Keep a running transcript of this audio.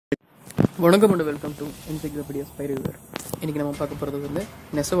வணக்கம் and welcome to encyclopedia spy reviewer. இன்றைக்கி நம்ம பார்க்க போகிறது வந்து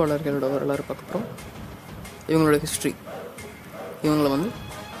நெசவாளர்களோட வரலாறு பார்க்க போகிறோம். இவங்களோட ஹிஸ்ட்ரி.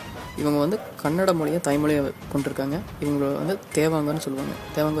 இவங்க வந்து கன்னட மொழியை தாய்மொழியை கொண்டிருக்காங்க. இவங்களோட வந்து தேவாங்கன்னு சொல்லுவாங்க.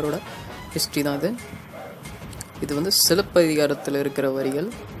 தேவாங்கரோட ஹிஸ்ட்ரி தான் இது வந்து சிலப்பதிகாரத்தில் இருக்கிற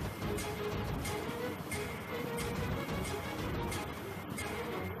வரிகள்.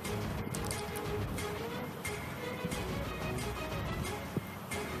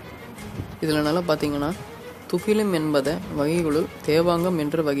 இதில் நல்லா பார்த்தீங்கன்னா, துகிலும் என்பதை வகைகளுள் தேவாங்கம்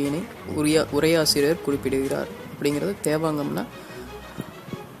என்ற வகையினை உரையாசிரியர் குறிப்பிடுகிறார். அப்படிங்கிறது தேவாங்கம்னா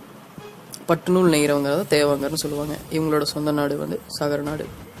பட்டுநூல் நெய்கிறவங்கிறத தேவாங்கர்னு சொல்லுவாங்க. இவங்களோட சொந்த நாடு வந்து சாகர நாடு.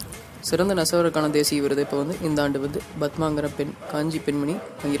 சிறந்த நெசவருக்கான தேசிய விருது இப்போ வந்து இந்த ஆண்டு வந்து பத்மாங்கிற காஞ்சி பெண்மணி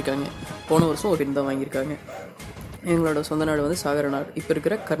வாங்கியிருக்காங்க. போன வருஷம் ஒரு பெண் தான் வாங்கியிருக்காங்க. இவங்களோட சொந்த நாடு வந்து சாகர நாடு. இப்போ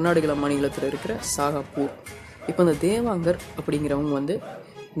இருக்கிற கர்நாடக மாநிலத்தில் இருக்கிற சாகாப்பூர். இப்போ இந்த தேவாங்கர் அப்படிங்கிறவங்க வந்து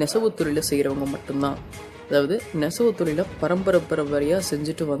நெசவு தொழிலை செய்கிறவங்க மட்டும்தான். அதாவது நெசவு தொழிலை பரம்பரையாக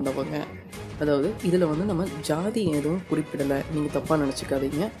செஞ்சுட்டு வந்தவங்க. அதாவது இதில் வந்து நம்ம ஜாதி எதுவும் குறிப்பிடலை, நீங்கள் தப்பாக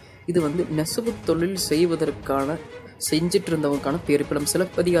நினச்சிக்காதீங்க. இது வந்து நெசவு தொழில் செஞ்சிட்டு இருந்தவங்களுக்கான பேர். இப்போ நம்ம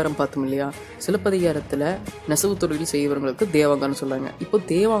சிலப்பதிகாரம் பார்த்தோம் இல்லையா, சிலப்பதிகாரத்தில் நெசவு தொழில் செய்கிறவங்களுக்கு தேவாங்கர்னு சொல்லுவாங்க. இப்போ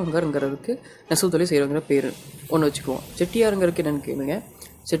தேவாங்கருங்கிறதுக்கு நெசவு தொழில் செய்கிறவங்கிற பேர் ஒன்று வச்சுக்குவோம். செட்டியாருங்கிறதுக்கு என்னென்னு கேளுங்க.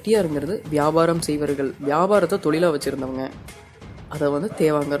 செட்டியாருங்கிறது வியாபாரம் செய்வர்கள், வியாபாரத்தை தொழிலாக வச்சுருந்தவங்க. அதை வந்து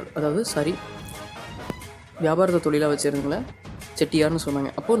தேவாங்கர், வியாபாரத்தை தொழிலாக வச்சுருந்தவங்கள செட்டியார்னு சொன்னாங்க.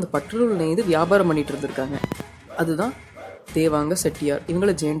 அப்போது அந்த பட்டுநூல் நெய்து வியாபாரம் பண்ணிகிட்டு இருந்திருக்காங்க. அதுதான் தேவாங்க செட்டியார்.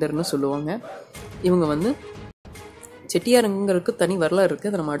 இவங்களை ஜேண்டர்னு சொல்லுவாங்க. இவங்க வந்து செட்டியாருங்கிறதுக்கு தனி வரலாறு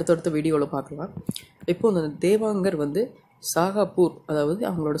இருக்குது. அதை நம்ம அடுத்தடுத்த வீடியோவில் பார்க்கலாம். இப்போது அந்த தேவாங்கர் வந்து சாகாப்பூர், அதாவது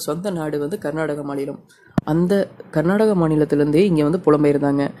அவங்களோட சொந்த நாடு வந்து கர்நாடக மாநிலம். அந்த கர்நாடக மாநிலத்திலேருந்தே இங்கே வந்து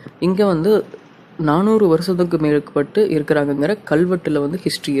புலம்பெயர்ந்தாங்க. இங்கே வந்து 400 வருஷத்துக்கு மேற்பட்டு இருக்கிறாங்கங்கிற கல்வெட்டில் வந்து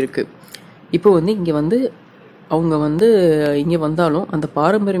ஹிஸ்ட்ரி இருக்குது. இப்போ வந்து இங்கே வந்து அவங்க வந்து இங்கே வந்தாலும் அந்த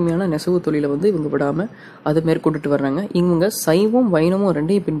பாரம்பரியமான நெசவு தொழிலை வந்து இவங்க விடாமல் அதை மேற்கொண்டுட்டு வர்றாங்க. இவங்க சைவம் வைணவம்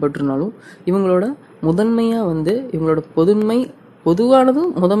ரெண்டையும் பின்பற்றினாலும் இவங்களோட முதன்மையாக வந்து இவங்களோட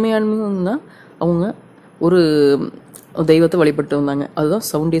பொதுவானதும் முதன்மையானதும் தான் அவங்க ஒரு தெய்வத்தை வழிபட்டு வந்தாங்க. அதுதான்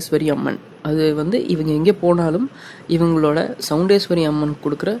சவுண்டேஸ்வரி அம்மன். அது வந்து இவங்க எங்கே போனாலும் இவங்களோட சவுண்டேஸ்வரி அம்மன்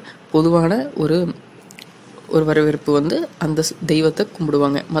கொடுக்குற பொதுவான ஒரு வரவேற்பு வந்து அந்த தெய்வத்தை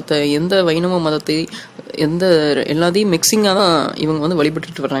கும்பிடுவாங்க. மற்ற எந்த வைணவ மதத்தை எல்லாத்தையும் மிக்சிங்காக தான் இவங்க வந்து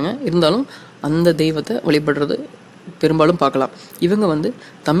வழிபட்டுட்டு வர்றாங்க. இருந்தாலும் அந்த தெய்வத்தை வழிபடுறது பெரும்பாலும் பார்க்கலாம். இவங்க வந்து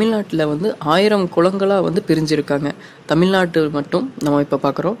தமிழ்நாட்டில் வந்து 1000 குலங்களாக வந்து பிரிஞ்சிருக்காங்க. தமிழ்நாட்டு மட்டும் நம்ம இப்போ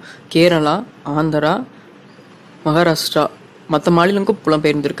பார்க்குறோம். கேரளா, ஆந்திரா, மகாராஷ்டிரா, மற்ற மாநிலங்களுக்கும்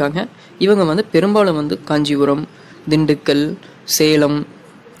புலம்பெயர்ந்திருக்காங்க. இவங்க வந்து பெரும்பாலும் வந்து காஞ்சிபுரம், திண்டுக்கல், சேலம்,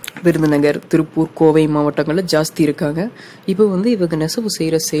 விருதுநகர், திருப்பூர், கோவை மாவட்டங்களில் ஜாஸ்தி இருக்காங்க. இப்போ வந்து இவங்க நெசவு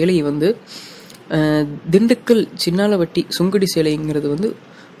செய்கிற சேலை வந்து திண்டுக்கல் சின்னாலவட்டி சுங்குடி சேலைங்கிறது வந்து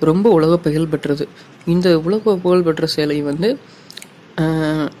ரொம்ப உலக புகழ்பெற்றது. இந்த உலக புகழ்பெற்ற சேலை வந்து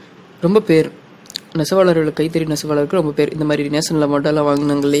ரொம்ப பேர் நெசவாளர்கள், கைத்தறி நெசவாளர்கள் ரொம்ப பேர் இந்த மாதிரி நேஷனலில் மெடலாம்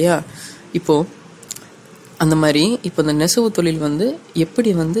வாங்கினாங்க இல்லையா. இப்போது அந்த மாதிரி இப்போ இந்த நெசவு தொழில் வந்து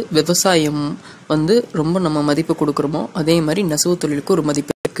எப்படி வந்து விவசாயம் வந்து ரொம்ப நம்ம மதிப்பு கொடுக்குறோமோ அதே மாதிரி நெசவு தொழிலுக்கு ஒரு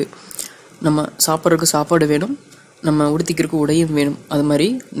மதிப்பு இருக்குது. நம்ம சாப்பிட்றதுக்கு சாப்பாடு வேணும், நம்ம உடுத்திக்கிறதுக்கு உடையும் வேணும். அது மாதிரி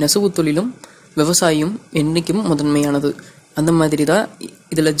நெசவு தொழிலும் விவசாயம் என்றைக்கும் முதன்மையானது. அந்த மாதிரி தான்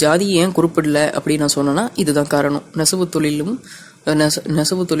இதில் ஜாதியை ஏன் குறிப்பிடலை அப்படின்னு நான் சொன்னேன்னா இதுதான் காரணம். நெசவு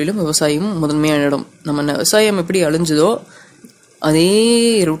தொழிலும் விவசாயமும் முதன்மையான இடம். நம்ம விவசாயம் எப்படி அழிஞ்சதோ அதே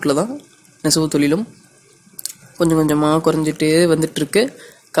ரூட்டில் தான் நெசவு தொழிலும் கொஞ்சம் கொஞ்சமாக குறைஞ்சிட்டு வந்துட்டுருக்கு.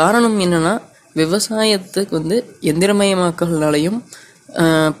 காரணம் என்னென்னா, விவசாயத்துக்கு வந்து எந்திரமயமாக்கல்னாலையும்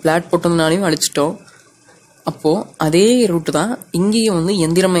பிளாட் போட்டதுனாலையும் அழிச்சிட்டோம். அப்போது அதே ரூட்டு தான் இங்கேயும் வந்து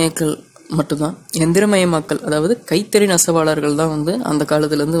எந்திரமயக்கல் மட்டும்தான். எந்திரமயமாக்கல், அதாவது கைத்தறி நெசவாளர்கள் தான் வந்து அந்த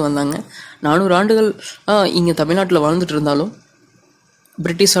காலத்துலேருந்து வந்தாங்க. 400 ஆண்டுகள் இங்கே தமிழ்நாட்டில் வாழ்ந்துட்டு இருந்தாலும்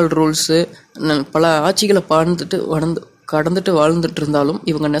பிரிட்டிஷால் ரூல்ஸு பல ஆட்சிகளை கடந்துட்டு வாழ்ந்துட்டு இருந்தாலும்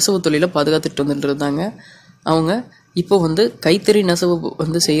இவங்க நெசவு தொழிலை பாதுகாத்துட்டு வந்துட்டு இருந்தாங்க. அவங்க இப்போ வந்து கைத்தறி நெசவு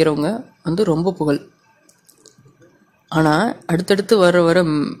வந்து செய்கிறவங்க வந்து ரொம்ப புகழ். ஆனால் அடுத்தடுத்து வர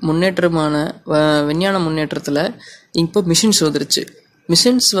முன்னேற்றமான விஞ்ஞான முன்னேற்றத்தில் இப்போ மிஷின்ஸ் வந்துருச்சு.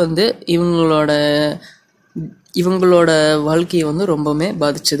 மிஷின்ஸ் வந்து இவங்களோட வாழ்க்கையை வந்து ரொம்பவுமே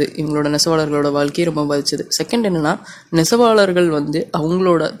பாதிச்சது. இவங்களோட நெசவாளர்களோட வாழ்க்கையை ரொம்ப பாதிச்சது. செகண்ட் என்னென்னா, நெசவாளர்கள் வந்து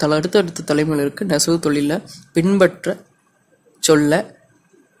அவங்களோட அடுத்தடுத்த தலைமுறைகளுக்கு நெசவு தொழிலை பின்பற்ற சொல்ல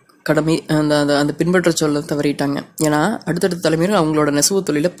கடமை அந்த பின்பற்ற சொல்ல தவறிட்டாங்க. ஏன்னா அடுத்தடுத்த தலைமுறை அவங்களோட நெசவு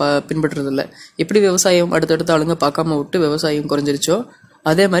தொழிலை பின்பற்றுறதில்ல. எப்படி விவசாயம் அடுத்தடுத்த ஆளுங்க பார்க்காம விட்டு விவசாயம் குறைஞ்சிருச்சோ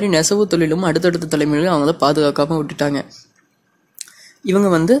அதே மாதிரி நெசவு தொழிலும் அடுத்தடுத்த தலைமுறையிலும் அவங்கள பாதுகாக்காமல் விட்டுட்டாங்க. இவங்க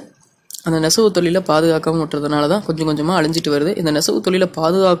வந்து அந்த நெசவு தொழிலை பாதுகாக்காமல் விட்டுறதுனால தான் கொஞ்சம் கொஞ்சமாக அழிஞ்சிட்டு வருது. இந்த நெசவு தொழிலை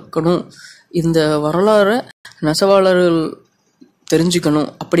பாதுகாக்கணும், இந்த வரலாறை நெசவாளர்கள் தெரிஞ்சுக்கணும்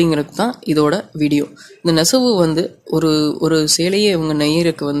அப்படிங்கிறது தான் இதோட வீடியோ. இந்த நெசவு வந்து ஒரு சேலையை இவங்க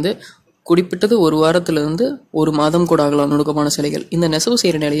நெய்யறதுக்கு வந்து குறிப்பிட்டது 1 வாரத்திலிருந்து 1 மாதம் கூட ஆகலாம் நுணுக்கமான சேலைகள். இந்த நெசவு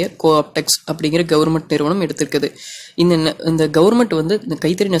செய்கிற நிலையை கோஆப்டெக்ஸ் அப்படிங்கிற கவர்மெண்ட் நிறுவனம் எடுத்திருக்குது. இந்த கவர்மெண்ட் வந்து இந்த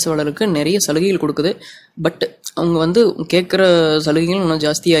கைத்தறி நெசவாளருக்கு நிறைய சலுகைகள் கொடுக்குது. பட் அவங்க வந்து கேட்குற சலுகைகள் இன்னும்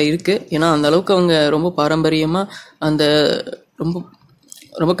ஜாஸ்தியாக இருக்குது. ஏன்னா அந்த அளவுக்கு அவங்க ரொம்ப பாரம்பரியமாக அந்த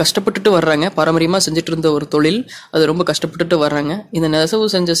ரொம்ப கஷ்டப்பட்டுட்டு வர்றாங்க. பாரம்பரியமாக செஞ்சுட்டு இருந்த ஒரு தொழில், அது ரொம்ப கஷ்டப்பட்டுட்டு வர்றாங்க. இந்த நெசவு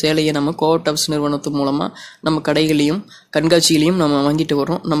செஞ்ச சேலையை நம்ம கோஆப்டெக்ஸ் நிறுவனத்து மூலமாக நம்ம கடைகளையும் கண்காட்சிகளையும் நம்ம வாங்கிட்டு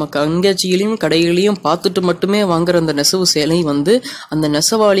வரோம். நம்ம கண்காட்சிகளையும் கடைகளையும் பார்த்துட்டு மட்டுமே வாங்குற அந்த நெசவு சேலை வந்து அந்த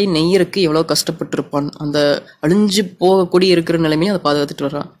நெசவாளி நெய்யருக்கு எவ்வளோ கஷ்டப்பட்டுருப்பான், அந்த அழிஞ்சு போகக்கூடிய இருக்கிற நிலைமையும் அதை பாதுகாத்துட்டு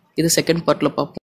வர்றான். இது செகண்ட் பார்ட்டில் பார்ப்போம்.